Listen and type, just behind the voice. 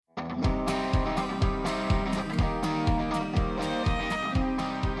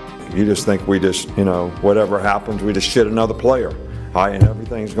You just think we just, whatever happens, we just shit another player. And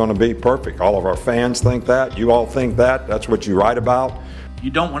everything's going to be perfect. All of our fans think that. You all think that. That's what you write about.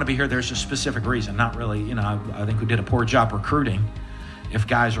 You don't want to be here. There's a specific reason. Not really, I think we did a poor job recruiting if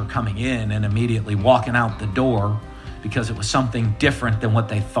guys are coming in and immediately walking out the door because it was something different than what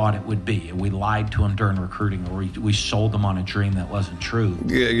they thought it would be. We lied to them during recruiting, or we sold them on a dream that wasn't true.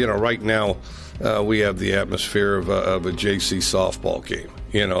 Yeah, right now we have the atmosphere of a JC softball game.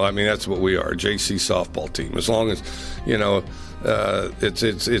 That's what we are, a JC softball team. As long as,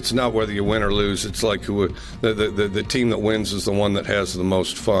 it's not whether you win or lose. It's like the team that wins is the one that has the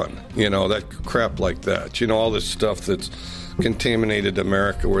most fun. That crap like that. All this stuff that's contaminated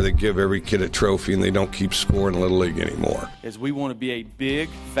America, where they give every kid a trophy and they don't keep scoring Little League anymore. As we want to be a big,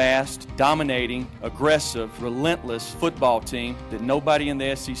 fast, dominating, aggressive, relentless football team that nobody in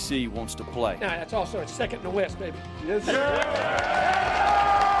the SEC wants to play. Now, that's also a second in the West, baby. Yes, sir.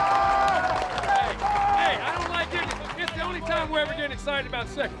 Hey, I don't like it. It's the only time we're ever getting excited about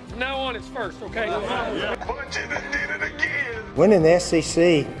second. From now on, it's first, okay? Winning the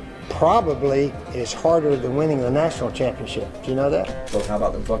SEC probably is harder than winning the national championship. Do you know that? So how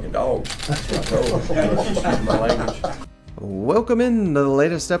about them fucking dogs? My language. Welcome in to the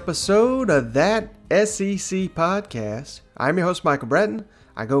latest episode of That SEC Podcast. I'm your host, Michael Breton.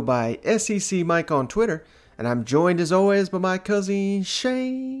 I go by SEC Mike on Twitter, and I'm joined as always by my cousin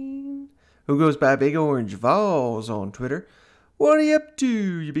Shane, who goes by Big Orange Vols on Twitter. What are you up to,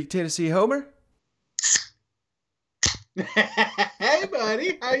 you big Tennessee homer? Hey,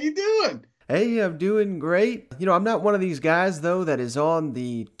 buddy. How you doing? Hey, I'm doing great. I'm not one of these guys, though, that is on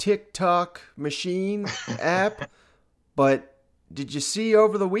the TikTok machine app. But did you see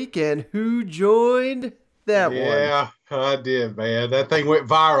over the weekend who joined that one? Yeah, I did, man. That thing went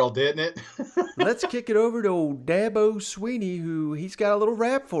viral, didn't it? Let's kick it over to old Dabo Sweeney, he's got a little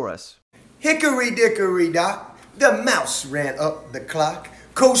rap for us. Hickory dickory dock, the mouse ran up the clock.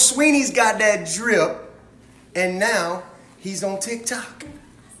 Coach Sweeney's got that drip. And now he's on TikTok.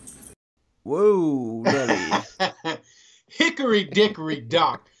 Whoa, Nelly. Hickory dickory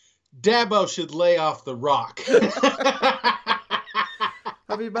dock. Dabo should lay off the rock.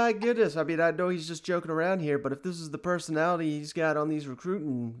 My goodness. I know he's just joking around here, but if this is the personality he's got on these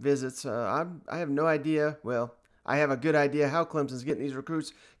recruiting visits, I have no idea. Well, I have a good idea how Clemson's getting these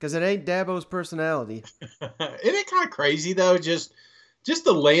recruits, because it ain't Dabo's personality. Isn't it kind of crazy, though, just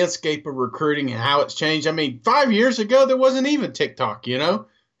the landscape of recruiting and how it's changed? 5 years ago, there wasn't even TikTok, Hell,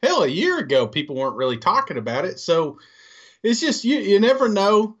 a year ago, people weren't really talking about it. So it's just, you never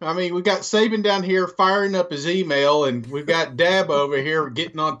know. We got Saban down here firing up his email, and we've got Dab over here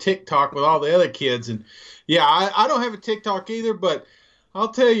getting on TikTok with all the other kids. And, yeah, I don't have a TikTok either, but I'll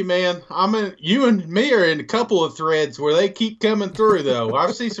tell you, man, you and me are in a couple of threads where they keep coming through, though.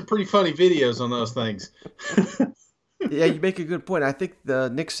 I've seen some pretty funny videos on those things. Yeah, you make a good point. I think the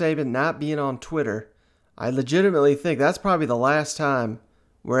Nick Saban not being on Twitter, I legitimately think that's probably the last time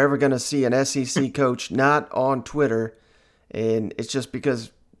we're ever going to see an SEC coach not on Twitter. And it's just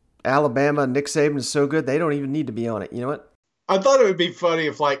because Alabama, Nick Saban is so good, they don't even need to be on it. You know what? I thought it would be funny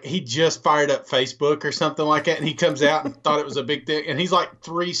if, he just fired up Facebook or something like that, and he comes out and thought it was a big thing, and he's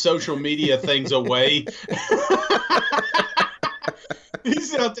 3 social media things away.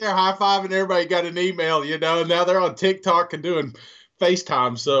 He's out there high-fiving everybody, got an email, and now they're on TikTok and doing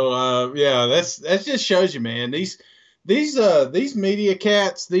FaceTime. So, yeah, that just shows you, man. These media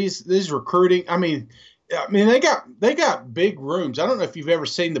cats, these recruiting, they got big rooms. I don't know if you've ever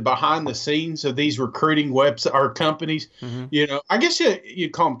seen the behind the scenes of these recruiting websites or companies. Mm-hmm. I guess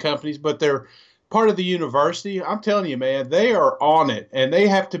you'd call them companies, but they're part of the university. I'm telling you, man, they are on it, and they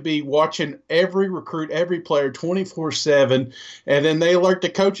have to be watching every recruit, every player 24/7, and then they alert the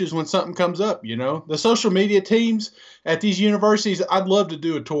coaches when something comes up. The social media teams at these universities, I'd love to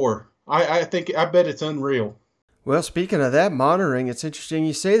do a tour. I bet it's unreal. Well, speaking of that monitoring, it's interesting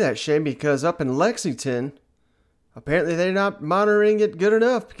you say that, Shane, because up in Lexington, apparently they're not monitoring it good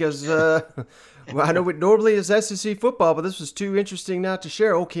enough because, I know it normally is SEC football, but this was too interesting not to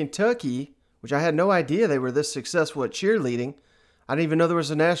share. Old Kentucky, which I had no idea they were this successful at cheerleading. I didn't even know there was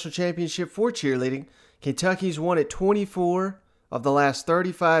a national championship for cheerleading. Kentucky's won it 24 of the last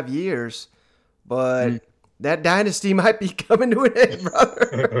 35 years, but that dynasty might be coming to an end,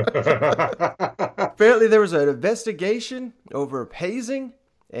 brother. Apparently there was an investigation over hazing,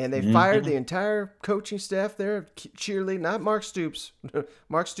 and they fired the entire coaching staff there, cheerleading, not Mark Stoops.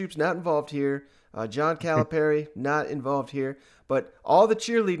 Mark Stoops not involved here. John Calipari not involved here. But all the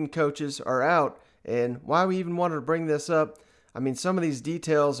cheerleading coaches are out, and why we even wanted to bring this up, some of these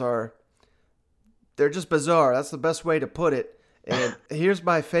details they're just bizarre. That's the best way to put it. And here's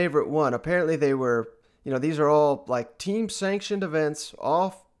my favorite one. Apparently they were, these are all like team-sanctioned events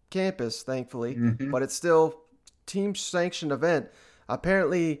off campus, thankfully, but it's still team-sanctioned event.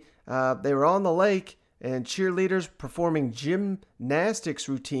 Apparently they were on the lake and cheerleaders performing gymnastics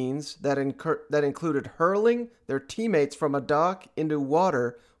routines that included hurling their teammates from a dock into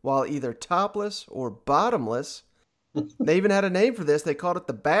water while either topless or bottomless. They even had a name for this. They called it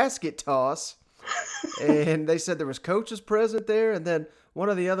the basket toss. And they said there was coaches present there. And then one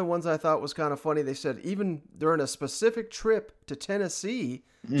of the other ones I thought was kind of funny, they said even during a specific trip to Tennessee,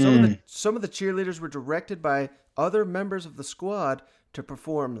 some of the cheerleaders were directed by other members of the squad to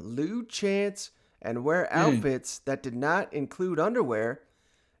perform lewd chants and wear outfits that did not include underwear.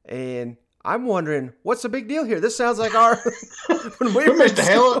 And I'm wondering, what's the big deal here? This sounds like our when we missed a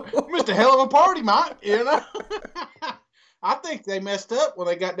hell of a party, Mike. I think they messed up when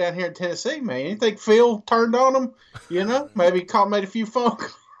they got down here in Tennessee, man. You think Phil turned on them? Maybe made a few phone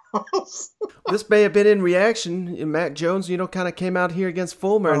calls. This may have been in reaction. Matt Jones, kind of came out here against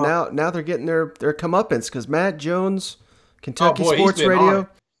Fulmer, and now they're getting their comeuppance because Matt Jones, Kentucky Sports Radio.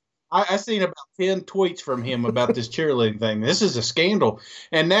 I seen about 10 tweets from him about this cheerleading thing. This is a scandal.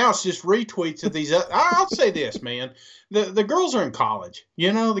 And now it's just retweets of these. I'll say this, man. The girls are in college.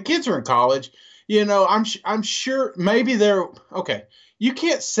 The kids are in college. I'm sure maybe they're okay. You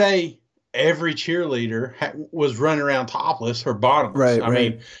can't say every cheerleader was running around topless or bottomless. Right. I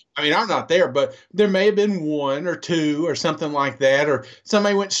mean, I'm not there, but there may have been one or two or something like that, or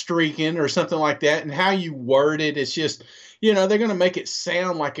somebody went streaking or something like that. And how you word it, it's just, they're going to make it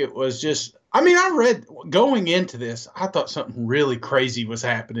sound like it was just. I mean, I read going into this, I thought something really crazy was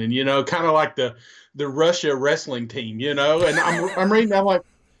happening. Kind of like the Russia wrestling team. And I'm reading. I'm like,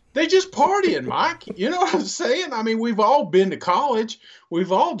 they just partying, Mike. You know what I'm saying? I mean, we've all been to college.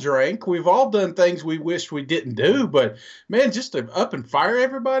 We've all drank. We've all done things we wished we didn't do. But, man, just to up and fire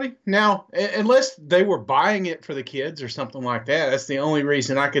everybody? Now, unless they were buying it for the kids or something like that, that's the only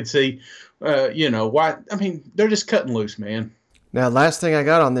reason I could see, why. I mean, they're just cutting loose, man. Now, last thing I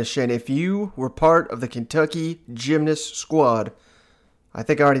got on this, Shane, if you were part of the Kentucky gymnast squad, I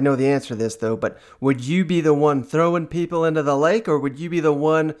think I already know the answer to this, though, but would you be the one throwing people into the lake, or would you be the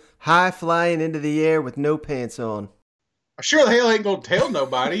one high-flying into the air with no pants on? I sure the hell ain't going to tell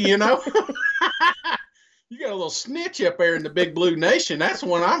nobody, You got a little snitch up there in the Big Blue Nation. That's the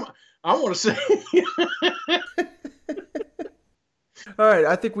one I want to see. All right,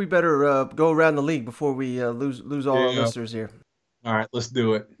 I think we better go around the league before we lose all our listeners here. All right, let's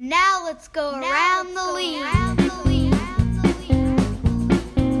do it. Now let's go around the league.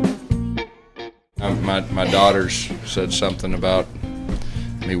 My daughters said something about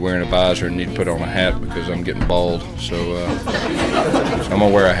me wearing a visor and need to put on a hat because I'm getting bald. So I'm going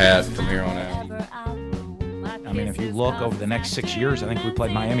to wear a hat from here on out. I mean, if you look over the next 6 years, I think we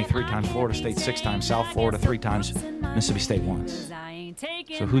played Miami 3 times, Florida State 6 times, South Florida 3 times, Mississippi State once.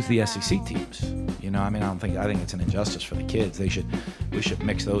 So who's the SEC teams? I think it's an injustice for the kids. We should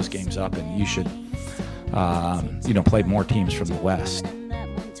mix those games up, and you should, play more teams from the West.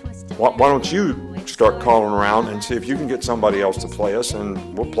 Why don't you start calling around and see if you can get somebody else to play us,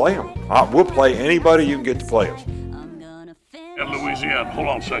 and we'll play them. We'll play anybody you can get to play us. In Louisiana, hold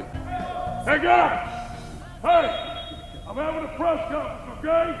on a second. Hey guys! Hey! I'm having a press conference,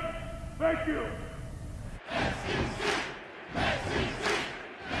 okay? Thank you.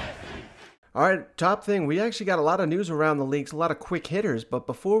 All right, top thing, we actually got a lot of news around the leagues, a lot of quick hitters, but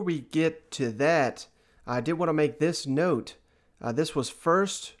before we get to that, I did want to make this note. This was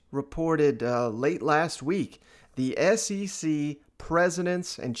first reported late last week. The SEC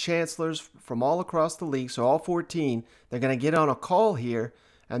presidents and chancellors from all across the league, so all 14, they're going to get on a call here,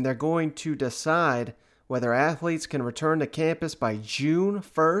 and they're going to decide whether athletes can return to campus by June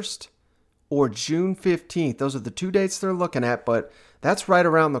 1st or June 15th. Those are the 2 dates they're looking at, but that's right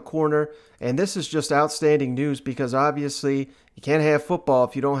around the corner, and this is just outstanding news because obviously you can't have football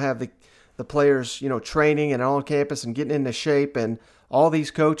if you don't have the players, training and on campus and getting into shape, and all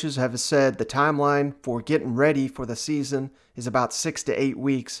these coaches have said the timeline for getting ready for the season is about 6 to 8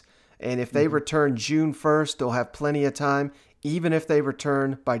 weeks, and if they return June 1st, they'll have plenty of time. Even if they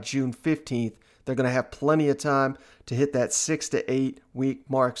return by June 15th, they're going to have plenty of time to hit that 6 to 8 week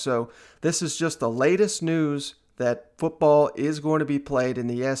mark. So this is just the latest news that football is going to be played in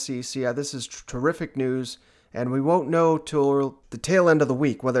the SEC. This is terrific news, and we won't know till the tail end of the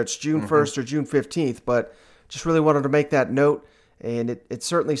week, whether it's June 1st or June 15th, but just really wanted to make that note, and it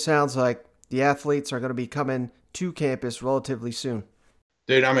certainly sounds like the athletes are going to be coming to campus relatively soon.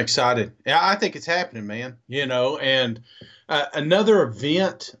 Dude, I'm excited. Yeah, I think it's happening, man. And another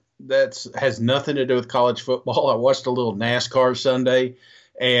event that has nothing to do with college football. I watched a little NASCAR Sunday,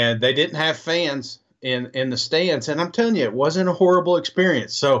 and they didn't have fans in the stands. And I'm telling you, it wasn't a horrible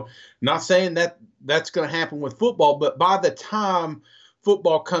experience. So not saying that that's going to happen with football, but by the time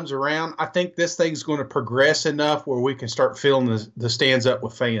football comes around, I think this thing's going to progress enough where we can start filling the stands up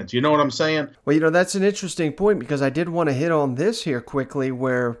with fans. You know what I'm saying? Well, that's an interesting point, because I did want to hit on this here quickly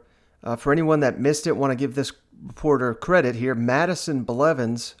where, for anyone that missed it, want to give this reporter credit here. Madison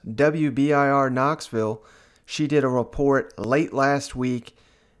Blevins, WBIR Knoxville, she did a report late last week.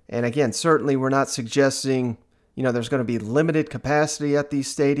 And again, certainly we're not suggesting, there's going to be limited capacity at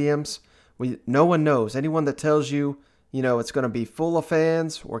these stadiums. No one knows. Anyone that tells you, it's going to be full of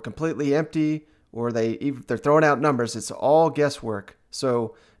fans or completely empty, or they're throwing out numbers, it's all guesswork.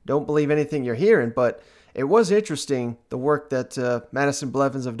 So don't believe anything you're hearing. But it was interesting, the work that Madison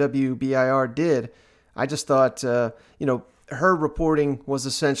Blevins of WBIR did. I just thought, her reporting was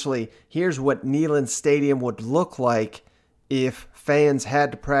essentially, here's what Neyland Stadium would look like if fans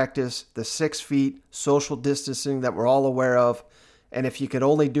had to practice the 6 feet social distancing that we're all aware of. And if you could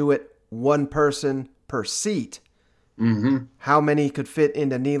only do it one person per seat, how many could fit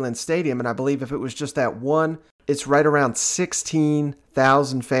into Neyland Stadium? And I believe if it was just that one, it's right around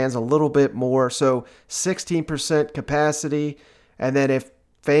 16,000 fans, a little bit more. So 16% capacity. And then if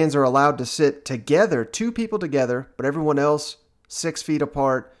fans are allowed to sit together, 2 people together, but everyone else 6 feet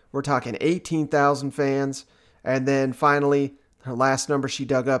apart, we're talking 18,000 fans. And then finally, her last number she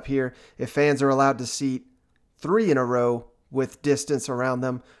dug up here, if fans are allowed to seat 3 in a row with distance around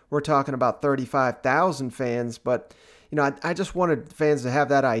them, we're talking about 35,000 fans. But, I just wanted fans to have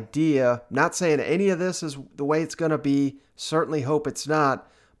that idea. Not saying any of this is the way it's going to be. Certainly hope it's not.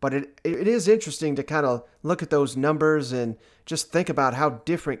 But it is interesting to kind of look at those numbers and just think about how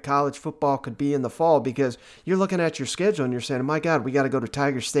different college football could be in the fall, because you're looking at your schedule and you're saying, my God, we got to go to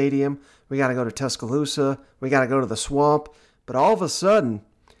Tiger Stadium. We got to go to Tuscaloosa. We got to go to the Swamp. But all of a sudden,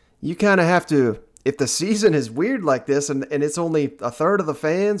 you kind of have to, if the season is weird like this and it's only a third of the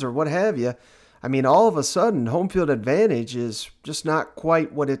fans or what have you, all of a sudden, home field advantage is just not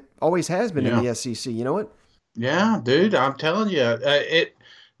quite what it always has been in the SEC. You know what? Yeah, dude, I'm telling you,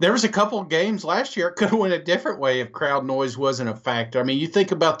 there was a couple of games last year it could have went a different way if crowd noise wasn't a factor. You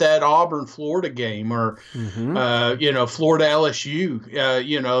think about that Auburn, Florida game, or Florida LSU.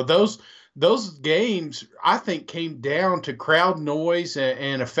 Those games I think came down to crowd noise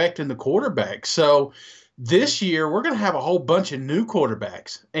and affecting the quarterback. So this year we're going to have a whole bunch of new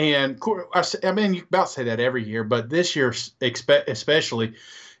quarterbacks, and you about say that every year, but this year especially.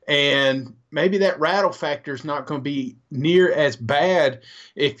 And maybe that rattle factor is not going to be near as bad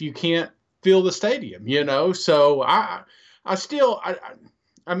if you can't fill the stadium, So it still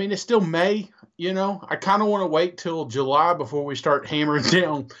May, I kind of want to wait till July before we start hammering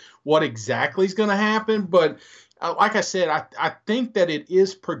down what exactly is going to happen. But like I said, I think that it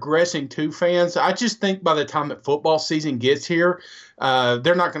is progressing to fans. I just think by the time that football season gets here,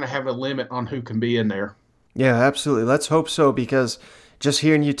 they're not going to have a limit on who can be in there. Yeah, absolutely. Let's hope so, because just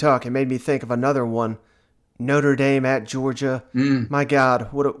hearing you talk, it made me think of another one. Notre Dame at Georgia. My God,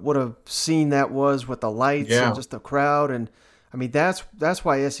 what a scene that was with the lights and just the crowd. And that's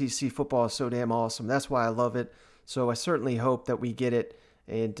why SEC football is so damn awesome. That's why I love it. So I certainly hope that we get it.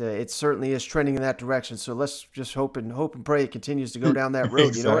 And it certainly is trending in that direction. So let's just hope and pray it continues to go down that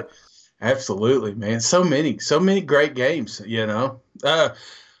road. You know what? Absolutely, man. So many great games,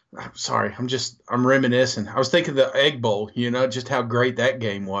 I'm sorry. I'm reminiscing. I was thinking the Egg Bowl, just how great that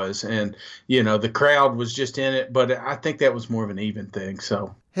game was. And, the crowd was just in it, but I think that was more of an even thing.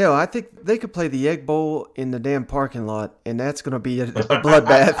 So, hell, I think they could play the Egg Bowl in the damn parking lot, and that's going to be a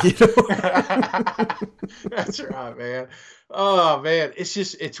bloodbath, That's right, man. Oh, man.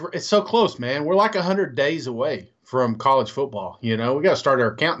 It's so close, man. We're like 100 days away from college football. We got to start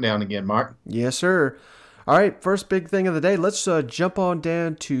our countdown again, Mark. Yes, sir. All right, first big thing of the day, let's jump on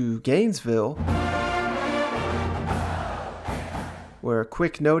down to Gainesville. Where a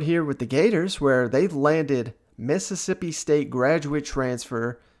quick note here with the Gators, where they've landed Mississippi State graduate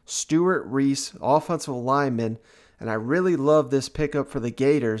transfer Stuart Reese, offensive lineman. And I really love this pickup for the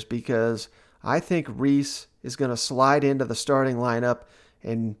Gators because I think Reese is going to slide into the starting lineup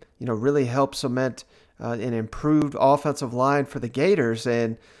and, really help cement an improved offensive line for the Gators.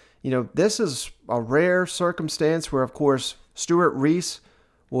 And this is a rare circumstance where, of course, Stuart Reese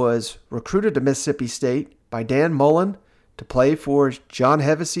was recruited to Mississippi State by Dan Mullen to play for John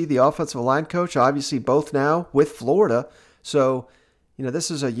Hevesy, the offensive line coach, obviously both now with Florida. So,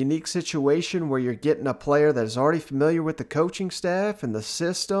 this is a unique situation where you're getting a player that is already familiar with the coaching staff and the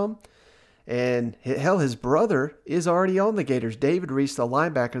system. And hell, his brother is already on the Gators. David Reese, the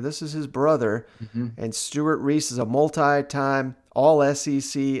linebacker, this is his brother. Mm-hmm. And Stuart Reese is a multi-time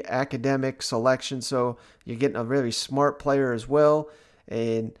all-SEC academic selection. So you're getting a really smart player as well.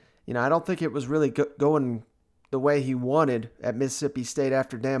 And, I don't think it was really going the way he wanted at Mississippi State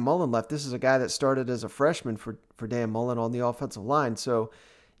after Dan Mullen left. This is a guy that started as a freshman for Dan Mullen on the offensive line. So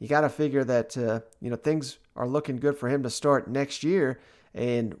you got to figure that, things are looking good for him to start next year.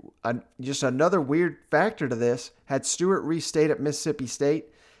 And just another weird factor to this, had Stuart Reese stayed at Mississippi State,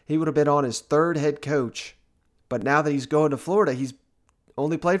 he would have been on his third head coach. But now that he's going to Florida, he's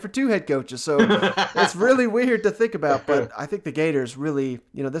only played for 2 head coaches. So it's really weird to think about. But I think the Gators really,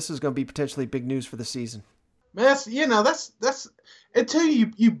 this is going to be potentially big news for the season. That's until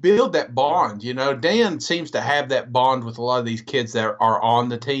you build that bond. Dan seems to have that bond with a lot of these kids that are on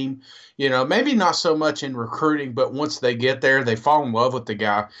the team. Maybe not so much in recruiting, but once they get there, they fall in love with the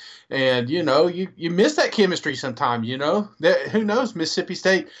guy. And you miss that chemistry sometimes. That who knows, Mississippi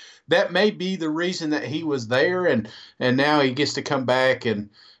State, that may be the reason that he was there, and now he gets to come back. And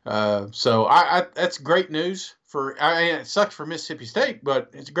so that's great news. It sucks for Mississippi State, but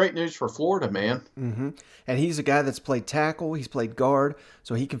it's great news for Florida, man. Mm-hmm. And he's a guy that's played tackle, he's played guard,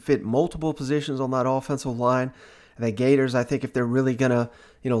 so he can fit multiple positions on that offensive line. And the Gators, I think if they're really going to,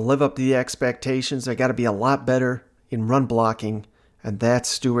 live up to the expectations, they got to be a lot better in run blocking, and that's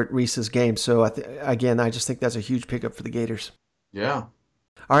Stuart Reese's game. So, I just think that's a huge pickup for the Gators. Yeah.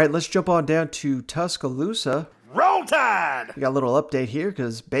 All right, let's jump on down to Tuscaloosa. Roll Tide! We got a little update here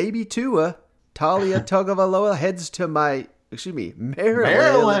because baby Tua, Talia Tagovailoa, heads to Maryland.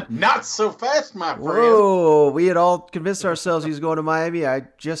 Maryland, not so fast, my friend. Whoa, we had all convinced ourselves he was going to Miami. I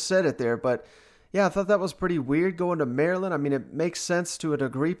just said it there, but yeah, I thought that was pretty weird going to Maryland. I mean, it makes sense to a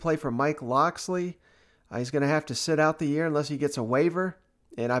degree. Play for Mike Locksley. He's going to have to sit out the year unless he gets a waiver.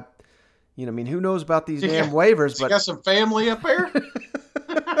 And who knows about these damn waivers? But you got some family up there?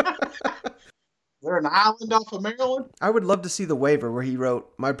 They're an island off of Maryland? I would love to see the waiver where he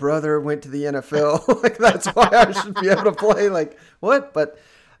wrote, "My brother went to the NFL." Like, that's why I should be able to play. Like, what? But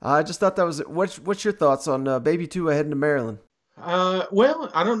I just thought that was... What's your thoughts on Baby Tua heading to Maryland? Well,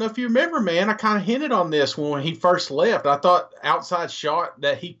 I don't know if you remember, man. I kind of hinted on this when he first left. I thought outside shot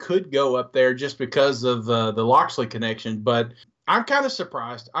that he could go up there just because of the Locksley connection. But I'm kind of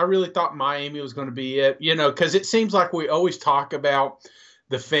surprised. I really thought Miami was going to be it, because it seems like we always talk about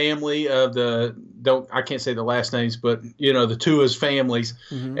the family of I can't say the last names, but the Tua's families.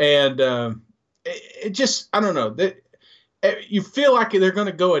 Mm-hmm. And it just, I don't know, that you feel like they're going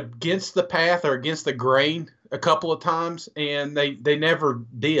to go against the path or against the grain a couple of times, and they never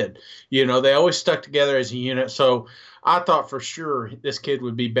did. They always stuck together as a unit. So I thought for sure this kid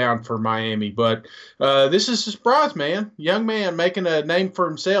would be bound for Miami, but this is a surprise, man. Young man making a name for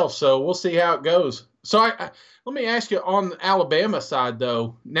himself. So we'll see how it goes. So let me ask you, on the Alabama side,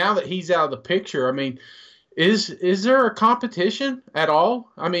 though, now that he's out of the picture, I mean, is there a competition at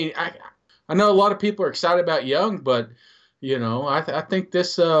all? I mean, I know a lot of people are excited about Young, but I think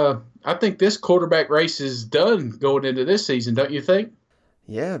this quarterback race is done going into this season, don't you think?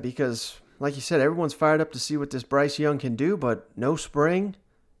 Yeah, because like you said, everyone's fired up to see what this Bryce Young can do, but no spring,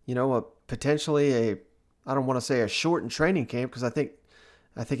 potentially I don't want to say a shortened training camp, because I think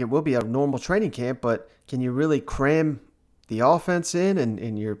it will be a normal training camp, but can you really cram the offense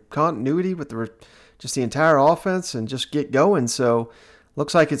in your continuity with just the entire offense and just get going? So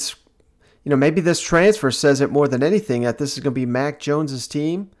looks like it's, maybe this transfer says it more than anything, that this is going to be Mac Jones's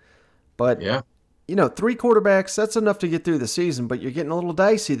team. But, yeah, 3 quarterbacks, that's enough to get through the season, but you're getting a little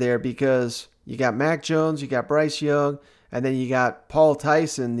dicey there because you got Mac Jones, you got Bryce Young, and then you got Paul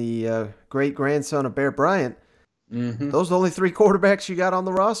Tyson, the great-grandson of Bear Bryant. Mm-hmm. Those are the only 3 quarterbacks you got on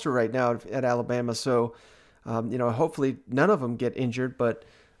the roster right now at Alabama. So, hopefully none of them get injured. But,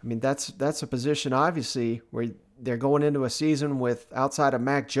 I mean, that's a position, obviously, where they're going into a season with, outside of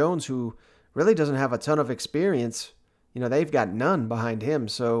Mac Jones, who really doesn't have a ton of experience. They've got none behind him.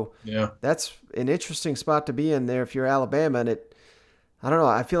 So, yeah, that's an interesting spot to be in there if you're Alabama. And I don't know,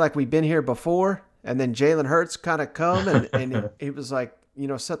 I feel like we've been here before. And then Jalen Hurts kind of come and it was like,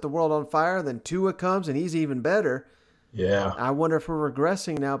 set the world on fire. And then Tua comes and he's even better. Yeah. I wonder if we're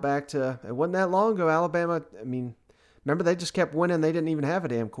regressing now back to, it wasn't that long ago, Alabama. I mean, remember they just kept winning. They didn't even have a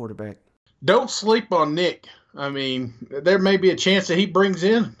damn quarterback. Don't sleep on Nick. I mean, there may be a chance that he brings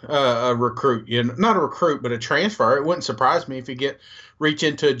in a recruit, not a recruit, but a transfer. It wouldn't surprise me if he reach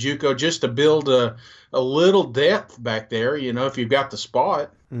into a JUCO just to build a little depth back there, if you've got the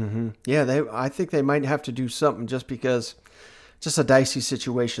spot. Mm-hmm. Yeah, I think they might have to do something just because just a dicey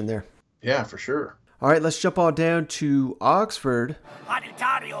situation there. Yeah, for sure. All right, let's jump on down to Oxford.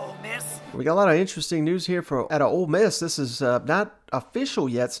 Hotty-toddy, Ole Miss. We got a lot of interesting news here out of Ole Miss. This is not official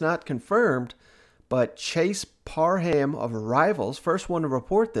yet. It's not confirmed. But Chase Parham of Rivals, first one to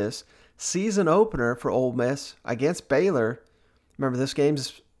report this, season opener for Ole Miss against Baylor. Remember, this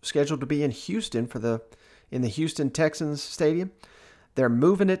game's scheduled to be in Houston in the Houston Texans Stadium. They're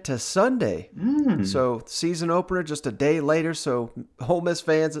moving it to Sunday. So season opener just a day later. So Ole Miss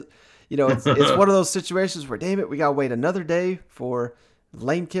fans, it's one of those situations where, damn it, we got to wait another day for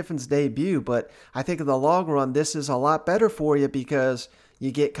Lane Kiffin's debut. But I think in the long run, this is a lot better for you because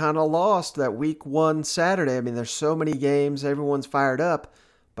you get kind of lost that week 1 Saturday. I mean, there's so many games. Everyone's fired up.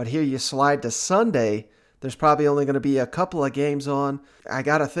 But here you slide to Sunday. There's probably only going to be a couple of games on. I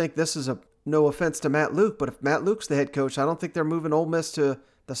got to think this is no offense to Matt Luke, but if Matt Luke's the head coach, I don't think they're moving Ole Miss to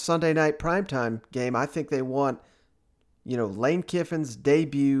the Sunday night primetime game. I think they want, Lane Kiffin's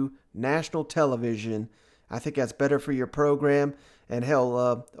debut, national television. I think that's better for your program. And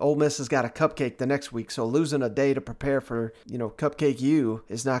hell, Ole Miss has got a cupcake the next week, so losing a day to prepare for, Cupcake U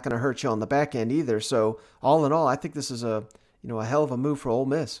is not going to hurt you on the back end either. So all in all, I think this is a hell of a move for Ole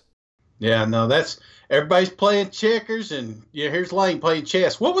Miss. Yeah, no, everybody's playing checkers, and here's Lane playing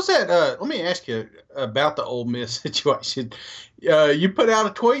chess. What was that? Let me ask you about the Ole Miss situation. You put out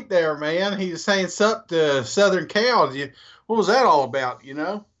a tweet there, man. He was saying something to Southern Cal. What was that all about,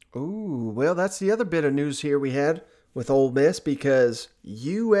 Ooh, well, that's the other bit of news here we had with Ole Miss because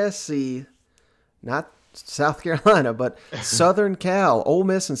USC, not South Carolina, but Southern Cal, Ole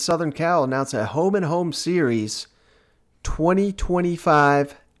Miss and Southern Cal announced a home-and-home series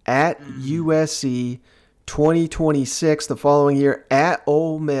 2025 at USC, 2026 the following year at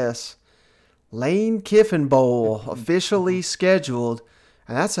Ole Miss. Lane Kiffin Bowl officially scheduled,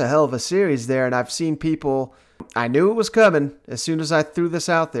 and that's a hell of a series there. And I've seen people, I knew it was coming as soon as I threw this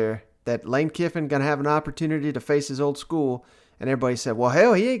out there, that Lane Kiffin going to have an opportunity to face his old school, and everybody said, well,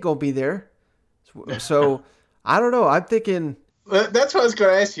 hell, he ain't going to be there. So, I don't know. I'm thinking... That's what I was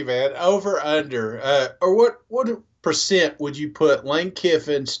going to ask you, man. Over, under. Or what percent would you put Lane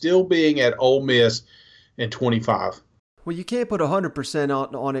Kiffin still being at Ole Miss in 25? Well, you can't put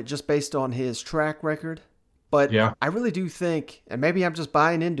 100% on it just based on his track record. But yeah. I really do think, and maybe I'm just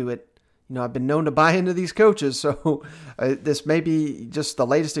buying into it, I've been known to buy into these coaches, so this may be just the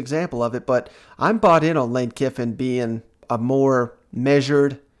latest example of it, but I'm bought in on Lane Kiffin being a more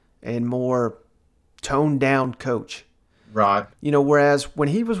measured and more toned-down coach. Right. Whereas when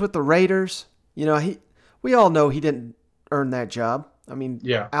he was with the Raiders, we all know he didn't earn that job. I mean,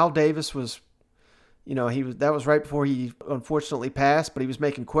 yeah. Al Davis was, that was right before he unfortunately passed, but he was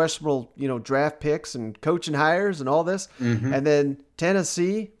making questionable, draft picks and coaching hires and all this. Mm-hmm. And then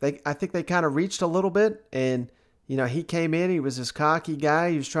Tennessee, I think they kind of reached a little bit, and he came in, he was this cocky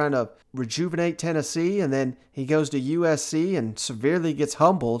guy, he was trying to rejuvenate Tennessee, and then he goes to USC and severely gets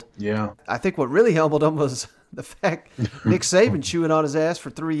humbled. Yeah. I think what really humbled him was the fact Nick Saban chewing on his ass for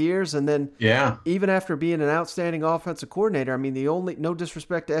 3 years, and then even after being an outstanding offensive coordinator, I mean, no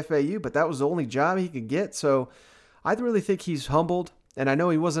disrespect to FAU, but that was the only job he could get. So I really think he's humbled, and I know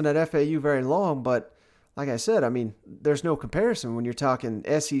he wasn't at FAU very long, but like I said, I mean, there's no comparison when you're talking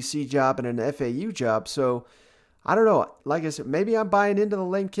SEC job and an FAU job. So I don't know. Like I said, maybe I'm buying into the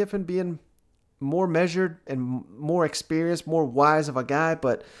Lane Kiffin being more measured and more experienced, more wise of a guy,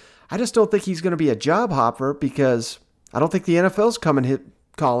 but I just don't think he's going to be a job hopper because I don't think the NFL's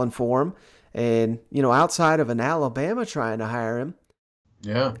calling for him. And, outside of an Alabama trying to hire him,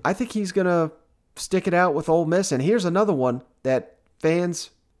 I think he's going to stick it out with Ole Miss. And here's another one that fans,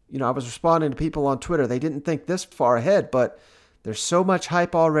 I was responding to people on Twitter. They didn't think this far ahead, but there's so much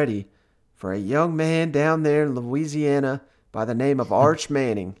hype already for a young man down there in Louisiana by the name of Arch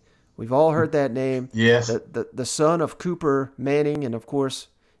Manning. We've all heard that name. Yes. The son of Cooper Manning and, of course,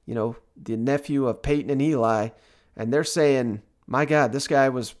 the nephew of Peyton and Eli, and they're saying, my God, this guy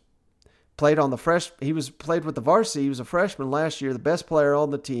played with the varsity. He was a freshman last year, the best player on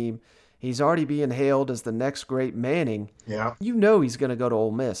the team. He's already being hailed as the next great Manning. Yeah. He's going to go to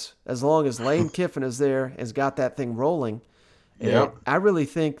Ole Miss as long as Lane Kiffin is there, has got that thing rolling. Yeah. I really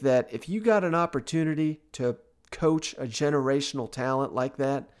think that if you got an opportunity to coach a generational talent like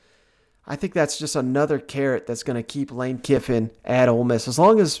that, I think that's just another carrot that's going to keep Lane Kiffin at Ole Miss. As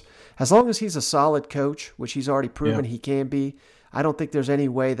long as he's a solid coach, which he's already proven he can be, I don't think there's any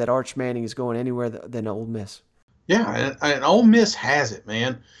way that Arch Manning is going anywhere than Ole Miss. Yeah, and Ole Miss has it,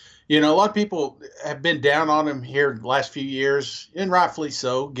 man. A lot of people have been down on him here the last few years, and rightfully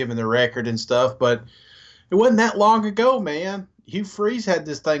so, given the record and stuff. But it wasn't that long ago, man. Hugh Freeze had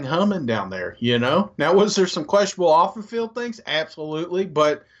this thing humming down there, Now, was there some questionable off-the-field things? Absolutely,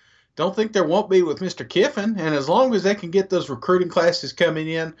 but don't think there won't be with Mr. Kiffin. And as long as they can get those recruiting classes coming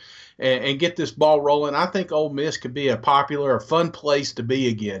in and get this ball rolling, I think Ole Miss could be a popular, a fun place to be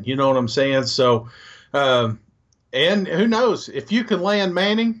again. You know what I'm saying? So, and who knows, if you can land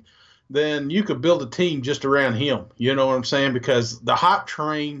Manning, then you could build a team just around him. You know what I'm saying? Because the hype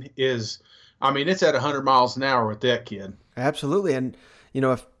train is, it's at 100 miles an hour with that kid. Absolutely. And,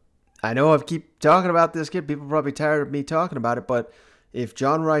 if I know I keep talking about this kid, people are probably tired of me talking about it, but if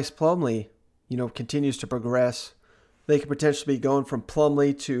John Rice Plumlee, continues to progress, they could potentially be going from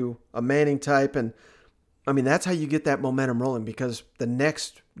Plumlee to a Manning type. And, that's how you get that momentum rolling, because the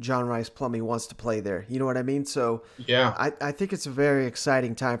next John Rice Plumlee wants to play there. You know what I mean? So yeah, I think it's a very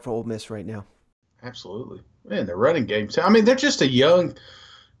exciting time for Ole Miss right now. Absolutely. Man, the running game. They're just a young,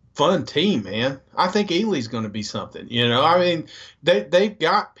 fun team, man. I think Ely's going to be something. They've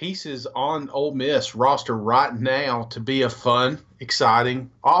got pieces on Ole Miss roster right now to be a fun, exciting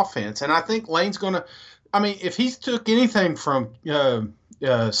offense. And I think Lane's going to – if he's took anything from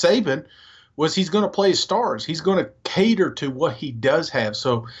Saban – was he's going to play his stars. He's going to cater to what he does have.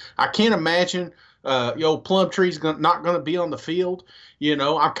 So I can't imagine Plumtree's not going to be on the field.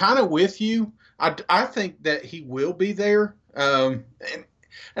 I'm kind of with you. I think that he will be there. And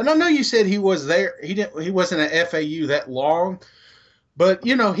I know you said he was there. He wasn't at FAU that long. But,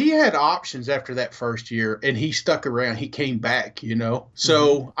 he had options after that first year, and he stuck around. He came back,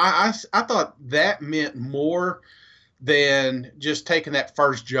 So I thought that meant more than just taking that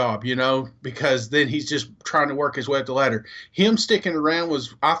first job, because then he's just trying to work his way up the ladder. Him sticking around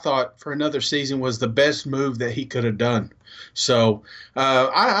was, I thought, for another season was the best move that he could have done. So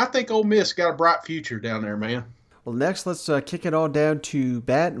I think Ole Miss got a bright future down there, man. Well, next, let's kick it all down to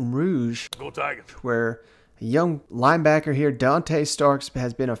Baton Rouge. Go Tigers. Where a young linebacker here, Dante Starks,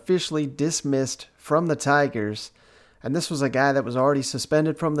 has been officially dismissed from the Tigers. And this was a guy that was already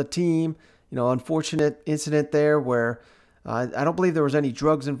suspended from the team. Unfortunate incident there where I don't believe there was any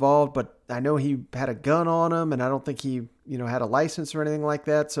drugs involved, but I know he had a gun on him, and I don't think he, had a license or anything like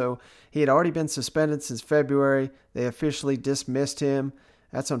that. So he had already been suspended since February. They officially dismissed him.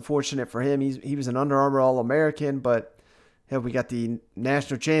 That's unfortunate for him. He was an Under Armour All-American, but we got the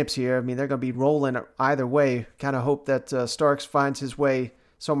national champs here. They're going to be rolling either way. Kind of hope that Starks finds his way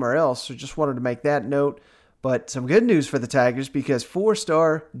somewhere else. So just wanted to make that note. But some good news for the Tigers, because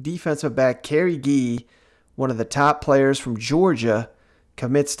 4-star defensive back Kerry Gee, one of the top players from Georgia,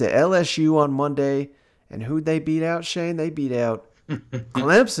 commits to LSU on Monday. And who'd they beat out, Shane? They beat out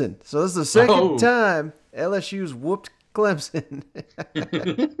Clemson. So this is the second time LSU's whooped Clemson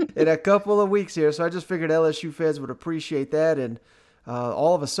in a couple of weeks here. So I just figured LSU fans would appreciate that. And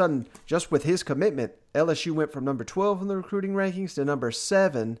all of a sudden, just with his commitment, LSU went from number 12 in the recruiting rankings to number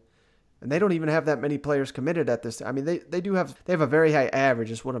 7. And they don't even have that many players committed at this time. They have a very high average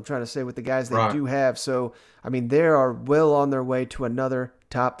is what I'm trying to say with the guys they do have. So, they are well on their way to another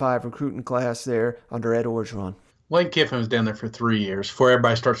top 5 recruiting class there under Ed Orgeron. Lane Kiffin was down there for 3 years before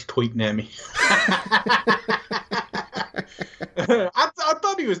everybody starts tweeting at me. I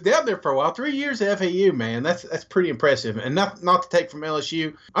thought he was down there for a while. 3 years at FAU, man. That's pretty impressive. And not to take from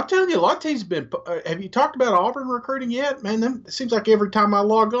LSU. I'm telling you, a lot of teams have been. Have you talked about Auburn recruiting yet, man? It seems like every time I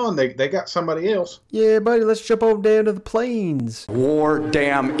log on, they got somebody else. Yeah, buddy. Let's jump on down to the Plains. War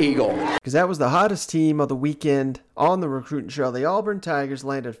damn Eagle. Because that was the hottest team of the weekend on the recruiting show. The Auburn Tigers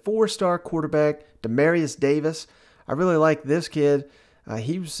landed 4-star quarterback Demarius Davis. I really like this kid.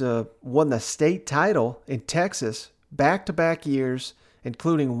 He won the state title in Texas back-to-back years,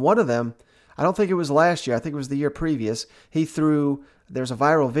 including one of them. I don't think it was last year. I think it was the year previous. There's a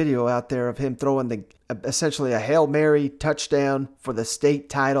viral video out there of him throwing essentially a Hail Mary touchdown for the state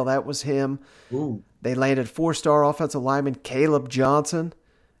title. That was him. Ooh. They landed 4-star offensive lineman Caleb Johnson.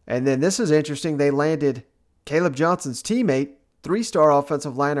 And then this is interesting. They landed Caleb Johnson's teammate, 3-star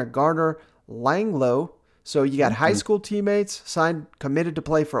offensive liner Garner Langlow. So you got high school teammates committed to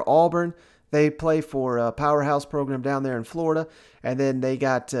play for Auburn. They play for a powerhouse program down there in Florida. And then they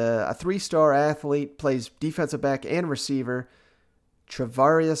got a 3-star athlete, plays defensive back and receiver,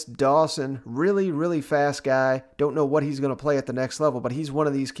 Travarius Dawson. Really, really fast guy. Don't know what he's going to play at the next level, but he's one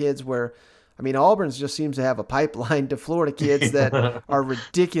of these kids where, Auburn's just seems to have a pipeline to Florida kids that are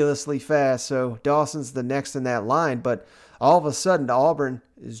ridiculously fast. So Dawson's the next in that line. But all of a sudden, Auburn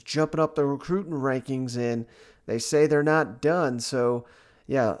is jumping up the recruiting rankings, and they say they're not done. So,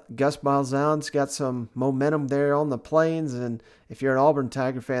 yeah, Gus Malzahn's got some momentum there on the Plains, and if you're an Auburn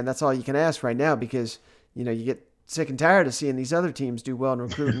Tiger fan, that's all you can ask right now because, you get sick and tired of seeing these other teams do well in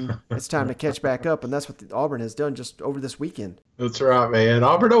recruiting. It's time to catch back up, and that's what Auburn has done just over this weekend. That's right, man.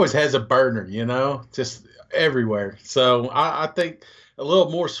 Auburn always has a burner, Just everywhere. So I think a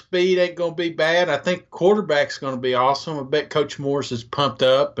little more speed ain't going to be bad. I think quarterback's going to be awesome. I bet Coach Morris is pumped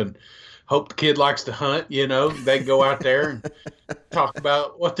up and hope the kid likes to hunt. They can go out there and talk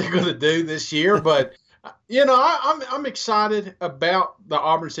about what they're going to do this year. But, I'm excited about the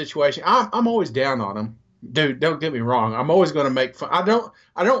Auburn situation. I'm always down on them. Dude, don't get me wrong. I'm always going to make fun. I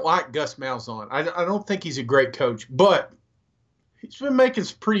don't like Gus Malzahn. I don't think he's a great coach, but he's been making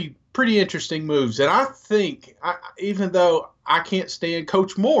some pretty interesting moves. And I think, even though I can't stand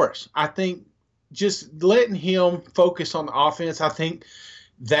Coach Morris, I think just letting him focus on the offense, I think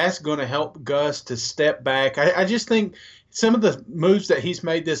that's going to help Gus to step back. I just think some of the moves that he's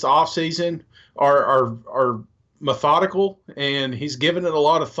made this offseason are methodical, and he's given it a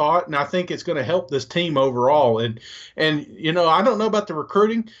lot of thought, and I think it's going to help this team overall. And I don't know about the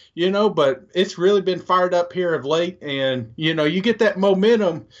recruiting, but it's really been fired up here of late, and you get that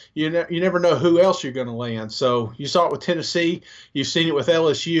momentum, you never know who else you're going to land. So you saw it with Tennessee, you've seen it with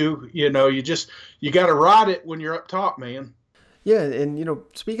LSU. You got to ride it when you're up top, man. Yeah, and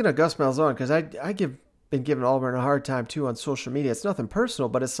speaking of Gus Malzahn, because been giving Auburn a hard time too on social media. It's nothing personal,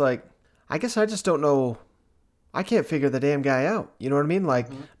 but it's like, I guess I just don't know. I can't figure the damn guy out. You know what I mean? Like,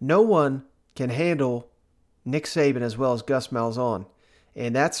 no one can handle Nick Saban as well as Gus Malzahn.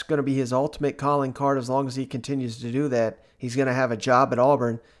 And that's going to be his ultimate calling card as long as he continues to do that. He's going to have a job at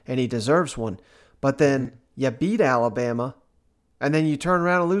Auburn, and he deserves one. But then you beat Alabama, and then you turn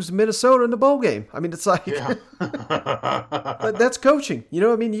around and lose to Minnesota in the bowl game. I mean, it's like, but that's coaching. You know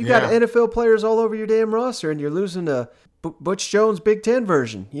what I mean? You got NFL players all over your damn roster, and you're losing to Butch Jones' Big Ten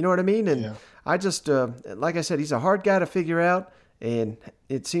version. You know what I mean? And I just, like I said, he's a hard guy to figure out. And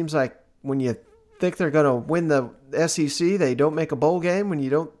it seems like when you think they're going to win the SEC, they don't make a bowl game. When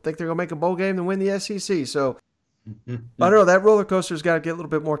you don't think they're going to make a bowl game, they win the SEC. So I don't know. That roller coaster's got to get a little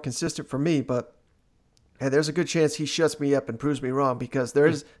bit more consistent for me. But hey, there's a good chance he shuts me up and proves me wrong, because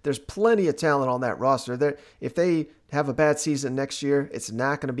there's plenty of talent on that roster. If they have a bad season next year, it's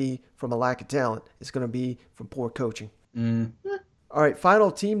not going to be from a lack of talent. It's going to be from poor coaching. All right,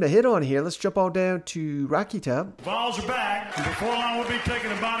 final team to hit on here. Let's jump on down to Rocky Top. Balls are back. Before long, we'll be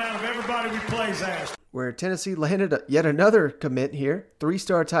taking a bite out of everybody we plays as. Where Tennessee landed yet another commit here.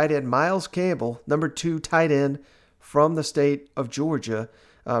 3-star tight end Miles Campbell, number 2 tight end from the state of Georgia.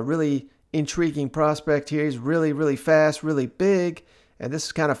 Really intriguing prospect here. He's really, really fast, really big. And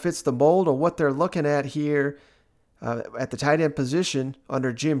this kind of fits the mold of what they're looking at here at the tight end position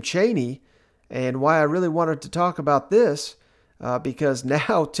under Jim Chaney. And why I really wanted to talk about this, because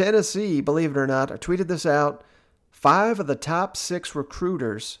now Tennessee, believe it or not, I tweeted this out, 5 of the top 6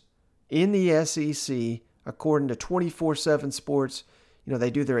 recruiters in the SEC, according to 24/7 Sports, they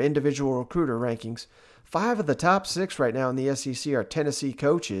do their individual recruiter rankings. 5 of the top 6 right now in the SEC are Tennessee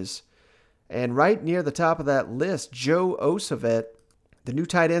coaches. And right near the top of that list, Joe Osovet, the new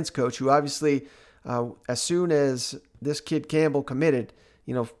tight ends coach, who obviously, as soon as this kid Campbell committed,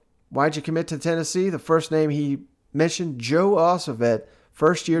 why'd you commit to Tennessee? The first name he mentioned, Joe Osovet,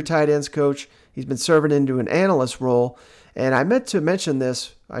 first-year tight ends coach. He's been serving into an analyst role. And I meant to mention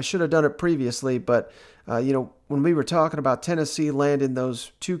this. I should have done it previously, but, when we were talking about Tennessee landing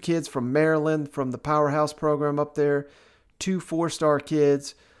those 2 kids from Maryland from the Powerhouse program up there, 2 4-star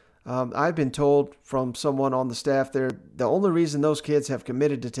kids, I've been told from someone on the staff there, the only reason those kids have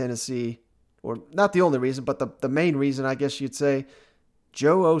committed to Tennessee, or not the only reason, but the main reason, I guess you'd say,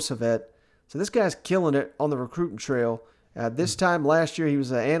 Joe Osovet. So this guy's killing it on the recruiting trail. This time last year, he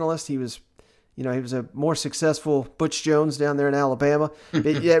was an analyst. He was a more successful Butch Jones down there in Alabama.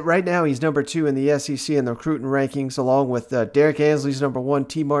 But yet right now, he's number 2 in the SEC in the recruiting rankings, along with Derek Ansley's number 1,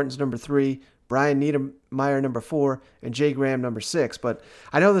 T. Martin's number 3, Brian Niedermeyer number 4, and Jay Graham number 6. But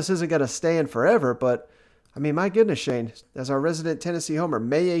I know this isn't going to stand forever, but I mean, my goodness, Shane, as our resident Tennessee homer,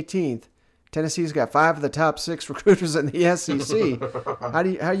 May 18th, Tennessee's got 5 of the top 6 recruiters in the SEC.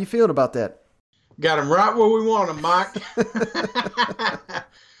 How are you feeling about that? Got them right where we want them, Mike.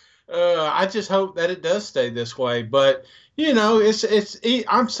 I just hope that it does stay this way. But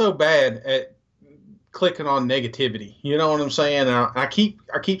I'm so bad at clicking on negativity. You know what I'm saying? I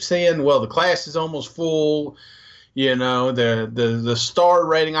keep saying, well, the class is almost full. The star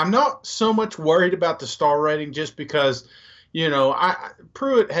rating. I'm not so much worried about the star rating, just because,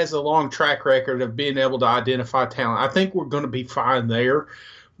 Pruitt has a long track record of being able to identify talent. I think we're going to be fine there.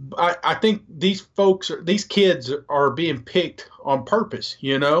 I think these kids are being picked on purpose,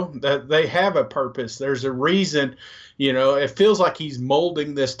 that they have a purpose. There's a reason, it feels like he's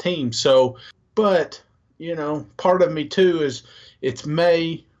molding this team. So, but, part of me too is it's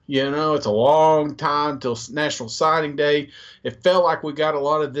May, It's a long time till National Signing Day. It felt like we got a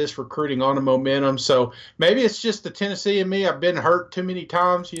lot of this recruiting on the momentum. So maybe it's just the Tennessee and me. I've been hurt too many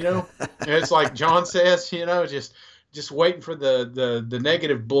times, And it's like John says, just waiting for the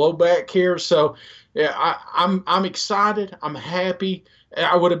negative blowback here. So yeah, I'm excited. I'm happy.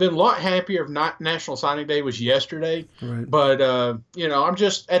 I would have been a lot happier if not National Signing Day was yesterday. Right. But I'm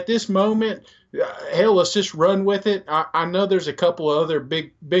just at this moment. Hell, let's just run with it. I know there's a couple of other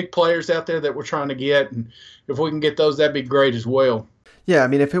big players out there that we're trying to get, and if we can get those, that'd be great as well. Yeah, I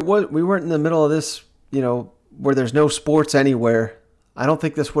mean, if we weren't in the middle of this, where there's no sports anywhere, I don't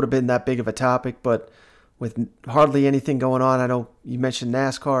think this would have been that big of a topic. But with hardly anything going on, I know you mentioned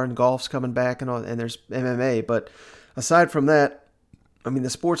NASCAR and golf's coming back, and there's MMA. But aside from that, I mean, the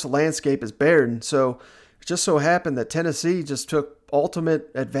sports landscape is barren. So it just so happened that Tennessee just took ultimate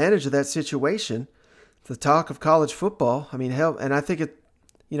advantage of that situation. The talk of college football. I mean, hell, and I think it,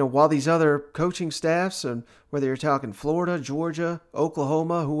 while these other coaching staffs, and whether you're talking Florida, Georgia,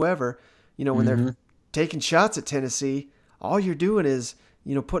 Oklahoma, whoever, when they're taking shots at Tennessee, all you're doing is,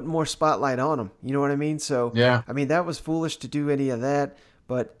 putting more spotlight on them. You know what I mean? So, yeah. I mean, that was foolish to do any of that.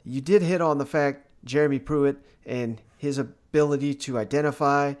 But you did hit on the fact, Jeremy Pruitt and his ability to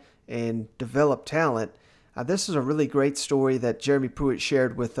identify and develop talent. This is a really great story that Jeremy Pruitt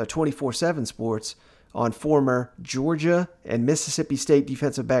shared with 24/7 Sports on former Georgia and Mississippi State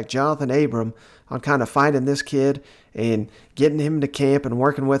defensive back Jonathan Abram on kind of finding this kid and getting him to camp and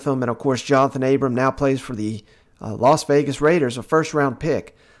working with him. And, of course, Jonathan Abram now plays for the Las Vegas Raiders, a first-round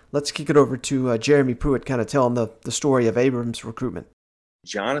pick. Let's kick it over to Jeremy Pruitt kind of telling the story of Abram's recruitment.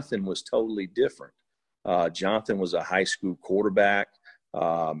 Jonathan was totally different. Jonathan was a high school quarterback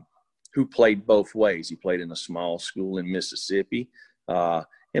who played both ways. He played in a small school in Mississippi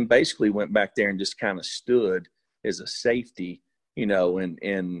and basically went back there and just kind of stood as a safety,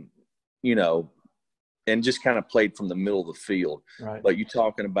 and just kind of played from the middle of the field. Right. But you're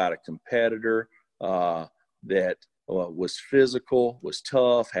talking about a competitor that was physical, was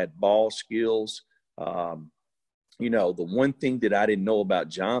tough, had ball skills. The one thing that I didn't know about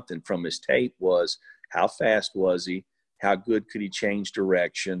Jonathan from his tape was how fast was he? How good could he change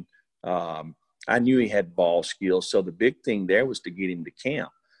direction? I knew he had ball skills. So the big thing there was to get him to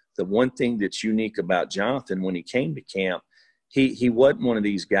camp. The one thing that's unique about Jonathan when he came to camp, he wasn't one of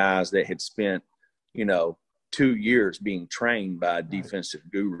these guys that had spent, 2 years being trained by a defensive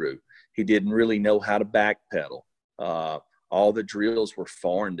guru. He didn't really know how to backpedal. All the drills were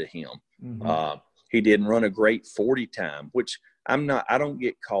foreign to him. Mm-hmm. He didn't run a great 40 time, which I don't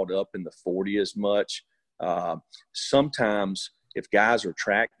get caught up in the 40 as much. Sometimes if guys are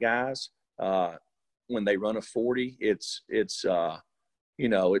track guys, when they run a 40, it's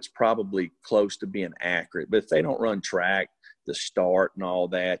probably close to being accurate. But if they don't run track, the start and all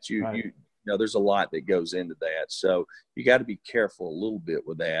that, there's a lot that goes into that. So you got to be careful a little bit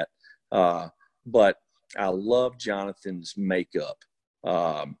with that. But I love Jonathan's makeup.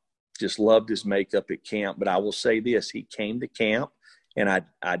 Just loved his makeup at camp. But I will say this, he came to camp and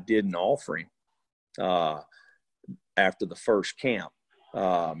I didn't offer him after the first camp.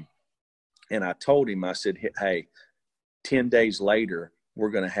 And I told him, I said, hey, 10 days later,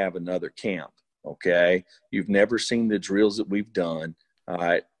 we're going to have another camp. Okay. You've never seen the drills that we've done. All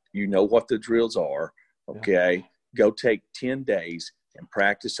right. You know what the drills are. Okay. Yeah. Go take 10 days and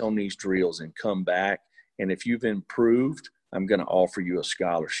practice on these drills and come back. And if you've improved, I'm going to offer you a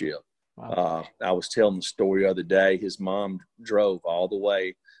scholarship. Wow. I was telling the story the other day. His mom drove all the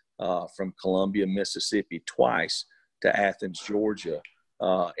way from Columbia, Mississippi twice to Athens, Georgia.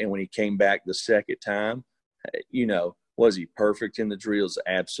 And when he came back the second time, was he perfect in the drills?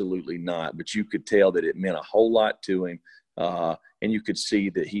 Absolutely not. But you could tell that it meant a whole lot to him. And you could see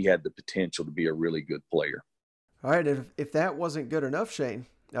that he had the potential to be a really good player. All right. If that wasn't good enough, Shane,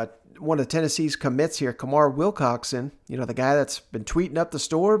 one of Tennessee's commits here, Kamar Wilcoxon, the guy that's been tweeting up the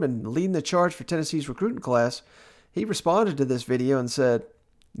storm and leading the charge for Tennessee's recruiting class, he responded to this video and said,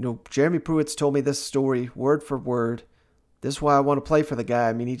 Jeremy Pruitt's told me this story word for word. This is why I want to play for the guy.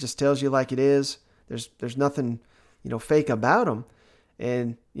 I mean, he just tells you like it is. There's nothing, fake about him.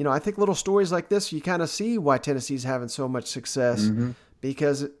 And, I think little stories like this, you kind of see why Tennessee's having so much success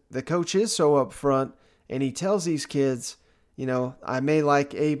because the coach is so upfront and he tells these kids, I may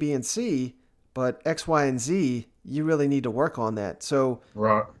like A, B, and C, but X, Y, and Z, you really need to work on that. So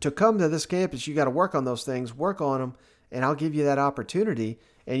to come to this campus, you got to work on those things, work on them, and I'll give you that opportunity.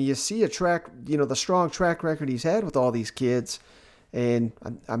 And you see the strong track record he's had with all these kids. And,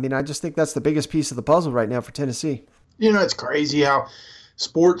 I mean, I just think that's the biggest piece of the puzzle right now for Tennessee. It's crazy how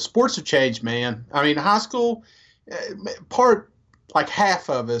sports have changed, man. I mean, high school, like half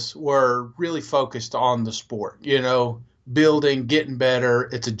of us were really focused on the sport, building, getting better.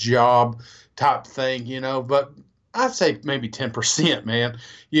 It's a job type thing, but I'd say maybe 10%, man,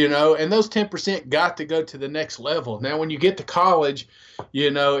 and those 10% got to go to the next level. Now, when you get to college,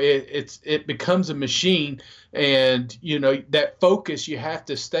 it becomes a machine, and, that focus, you have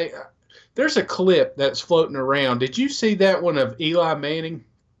to stay. There's a clip that's floating around. Did you see that one of Eli Manning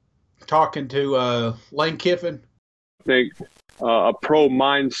talking to Lane Kiffin? I think a pro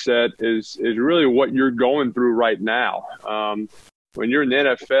mindset is really what you're going through right now. When you're in the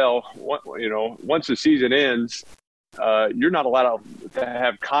NFL, once the season ends, you're not allowed to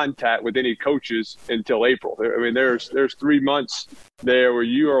have contact with any coaches until April. I mean, there's 3 months there where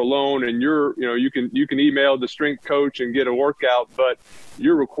you are alone, and you can email the strength coach and get a workout, but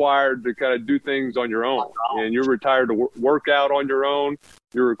you're required to kind of do things on your own, and you're required to work out on your own.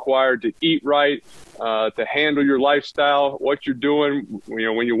 You're required to eat right, to handle your lifestyle, what you're doing,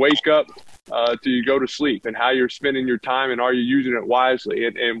 when you wake up till you go to sleep, and how you're spending your time, and are you using it wisely?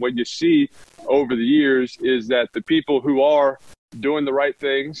 And what you see over the years is that the people who are doing the right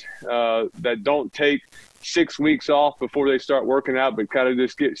things, that don't take 6 weeks off before they start working out, but kind of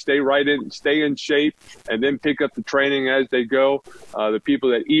just stay in shape, and then pick up the training as they go. The people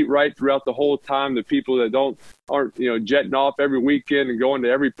that eat right throughout the whole time, the people that aren't jetting off every weekend and going to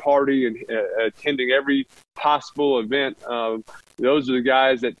every party and attending every possible event. Those are the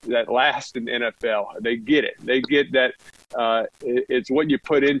guys that last in the NFL. They get it. They get that. It's what you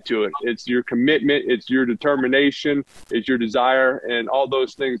put into it. It's your commitment. It's your determination. It's your desire, and all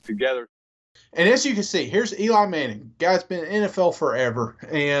those things together. And as you can see, here's Eli Manning. Guy's been in NFL forever,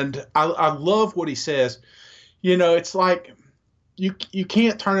 and I love what he says. It's like you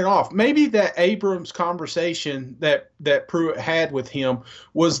can't turn it off. Maybe that Abrams conversation that Pruitt had with him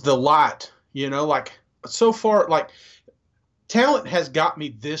was the light. Like so far, like talent has got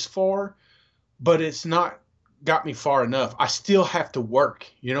me this far, but it's not got me far enough. I still have to work.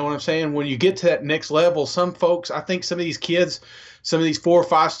 You know what I'm saying? When you get to that next level, some folks, I think some of these kids, some of these 4 or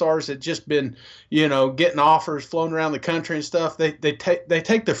 5 stars that just been, getting offers flown around the country and stuff, they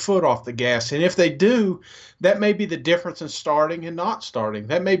take their foot off the gas. And if they do, that may be the difference in starting and not starting.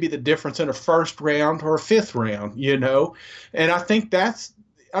 That may be the difference in a first round or a 5th round, And I think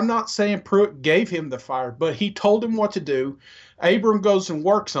I'm not saying Pruitt gave him the fire, but he told him what to do. Abram goes and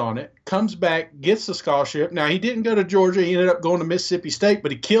works on it, comes back, gets the scholarship. Now, he didn't go to Georgia. He ended up going to Mississippi State,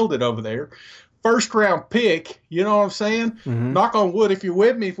 but he killed it over there. First round pick, you know what I'm saying? Mm-hmm. Knock on wood if you're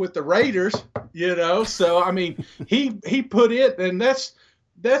with me with the Raiders, So, I mean, he put it, and that's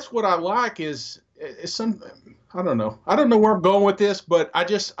what I like is some – I don't know. I don't know where I'm going with this, but I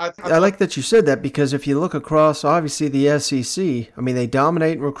like that you said that, because if you look across, obviously, the SEC, I mean, they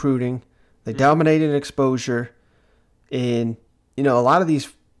dominate in recruiting. They dominate in exposure. And, a lot of these,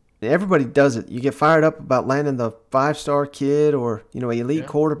 everybody does it. You get fired up about landing the 5-star kid or, elite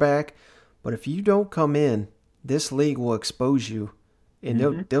quarterback. But if you don't come in, this league will expose you, and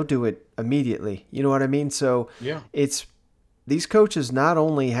they'll do it immediately. You know what I mean? So it's these coaches not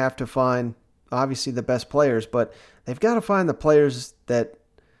only have to find, obviously, the best players, but they've got to find the players that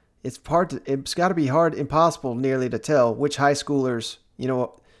it's got to be impossible nearly to tell which high schoolers,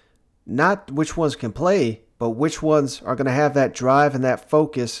 not which ones can play, but which ones are going to have that drive and that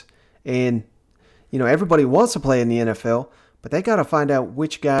focus. And, everybody wants to play in the NFL, but they got to find out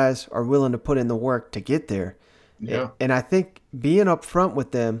which guys are willing to put in the work to get there. Yeah. And I think being upfront with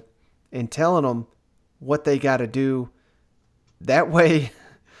them and telling them what they got to do, that way,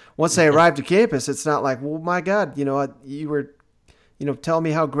 once they arrive to campus, it's not like, well, my God, you were, telling me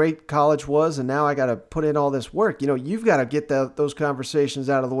how great college was, and now I got to put in all this work. You've got to get those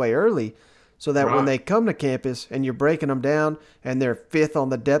conversations out of the way early, so that when they come to campus and you're breaking them down and they're 5th on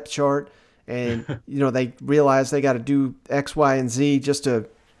the depth chart, and they realize they got to do X, Y, and Z just to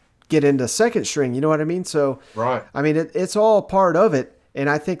get into second string. You know what I mean? So, I mean, it's all part of it, and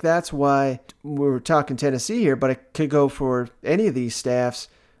I think that's why we were talking Tennessee here, but it could go for any of these staffs.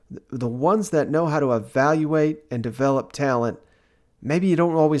 The ones that know how to evaluate and develop talent, maybe you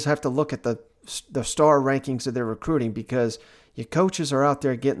don't always have to look at the star rankings of their recruiting, because your coaches are out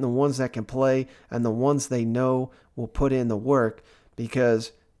there getting the ones that can play and the ones they know will put in the work.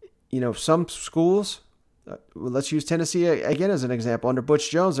 Because, some schools, let's use Tennessee again as an example. Under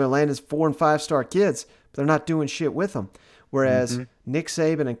Butch Jones, they're landing 4 and 5-star kids, but they're not doing shit with them. Whereas Nick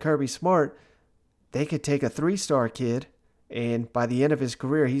Saban and Kirby Smart, they could take a 3-star kid, and by the end of his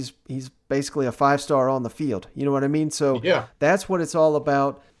career, he's basically a 5-star on the field. You know what I mean? So that's what it's all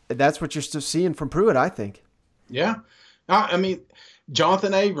about. That's what you're still seeing from Pruitt, I think. Yeah. I mean,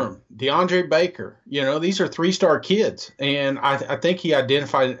 Jonathan Abram, DeAndre Baker, these are 3-star kids. And I think he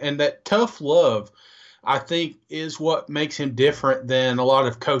identified, and that tough love, I think, is what makes him different than a lot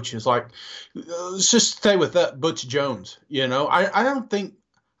of coaches. Like, let's just stay with that, Butch Jones.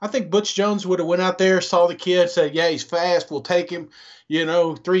 I think Butch Jones would have went out there, saw the kid, said, yeah, he's fast, we'll take him,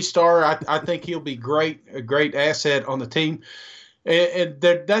 3-star. I think he'll be a great asset on the team. And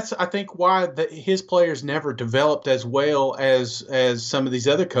that's, I think, why his players never developed as well as some of these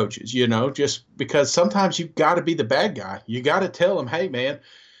other coaches, just because sometimes you've got to be the bad guy. You got to tell them, hey, man,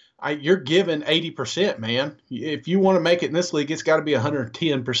 you're given 80%, man. If you want to make it in this league, it's got to be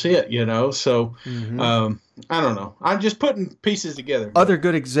 110%, So I don't know. I'm just putting pieces together. Other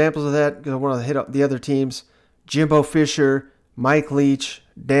good examples of that, because I want to hit up the other teams, Jimbo Fisher, Mike Leach,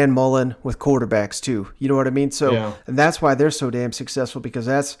 Dan Mullen with quarterbacks too. You know what I mean? So, And that's why they're so damn successful, because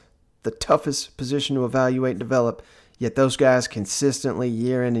that's the toughest position to evaluate and develop. Yet those guys consistently,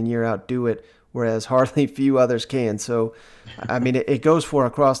 year in and year out, do it, whereas hardly few others can. So, I mean, it goes for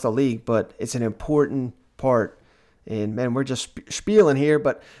across the league, but it's an important part. And, man, we're just spieling here,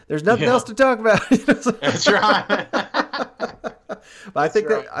 but there's nothing else to talk about. That's right. But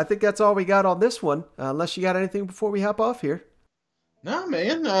I think that's all we got on this one, unless you got anything before we hop off here. No,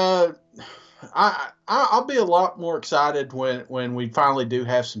 man. I'll be a lot more excited when we finally do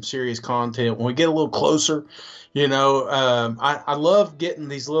have some serious content, when we get a little closer. I love getting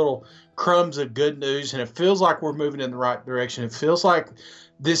these little crumbs of good news, and it feels like we're moving in the right direction. It feels like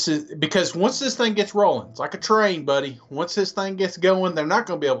this is, because once this thing gets rolling, it's like a train, buddy. Once this thing gets going, they're not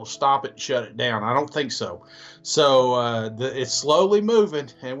going to be able to stop it and shut it down. I don't think so. So it's slowly moving,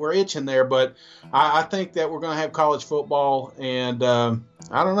 and we're itching there. But I think that we're going to have college football, and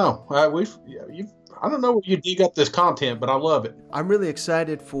I don't know. I don't know where you dig up this content, but I love it. I'm really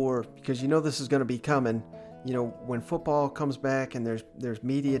excited because this is going to be coming. When football comes back and there's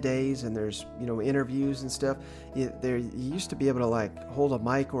media days and there's, interviews and stuff, you used to be able to hold a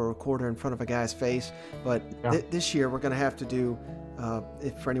mic or a recorder in front of a guy's face. But this year we're going to have to do,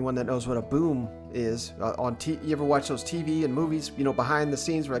 for anyone that knows what a boom is, you ever watch those TV and movies, behind the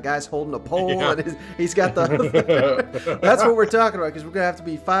scenes where a guy's holding a pole and he's got the, that's what we're talking about, because we're going to have to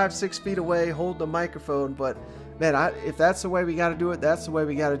be 5-6 feet away holding a microphone. But man, if that's the way we got to do it, that's the way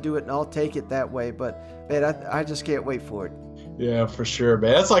we got to do it, and I'll take it that way. But man, I just can't wait for it. Yeah, for sure,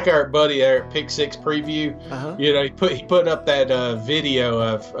 man. That's like our buddy there at Pick Six Preview. He put up that video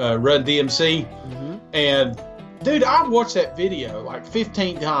of Run DMC, and dude, I watched that video like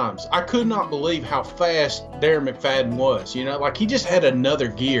 15 times. I could not believe how fast Darren McFadden was. He just had another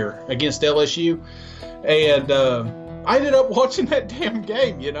gear against LSU, and I ended up watching that damn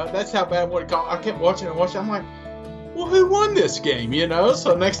game. That's how bad what it called. I kept watching and watching. I'm like, well, who won this game?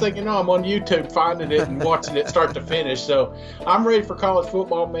 So next thing you know, I'm on YouTube finding it and watching it start to finish. So I'm ready for college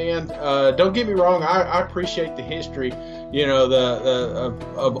football, man. Don't get me wrong. I appreciate the history,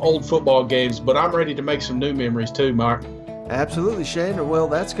 of old football games, but I'm ready to make some new memories too, Mark. Absolutely, Shane. Well,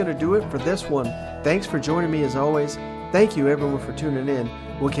 that's going to do it for this one. Thanks for joining me as always. Thank you, everyone, for tuning in.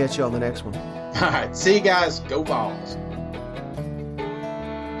 We'll catch you on the next one. All right. See you guys. Go Vols.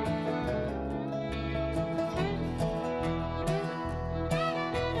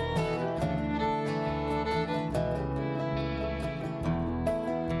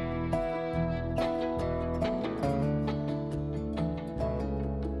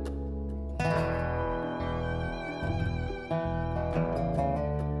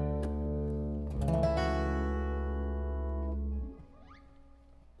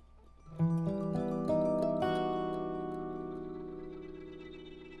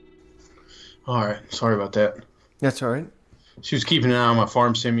 All right. Sorry about that. That's all right. She was keeping an eye on my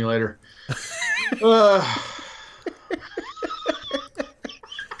farm simulator. Where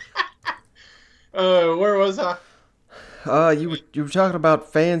was I? You were talking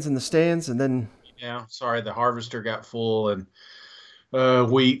about fans in the stands, and then... Yeah, sorry. The harvester got full, and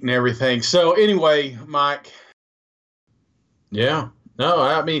wheat and everything. So anyway, Mike. Yeah. No,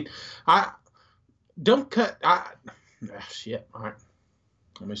 I mean, don't cut. Shit, Mike.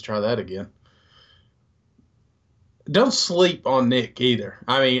 Let me try that again. Don't sleep on Nick either.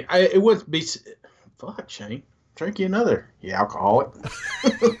 I mean, it wouldn't be. Fuck, Shane. Drink you another, you alcoholic.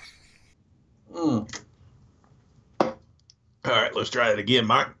 All right, let's try it again,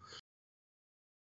 Mike.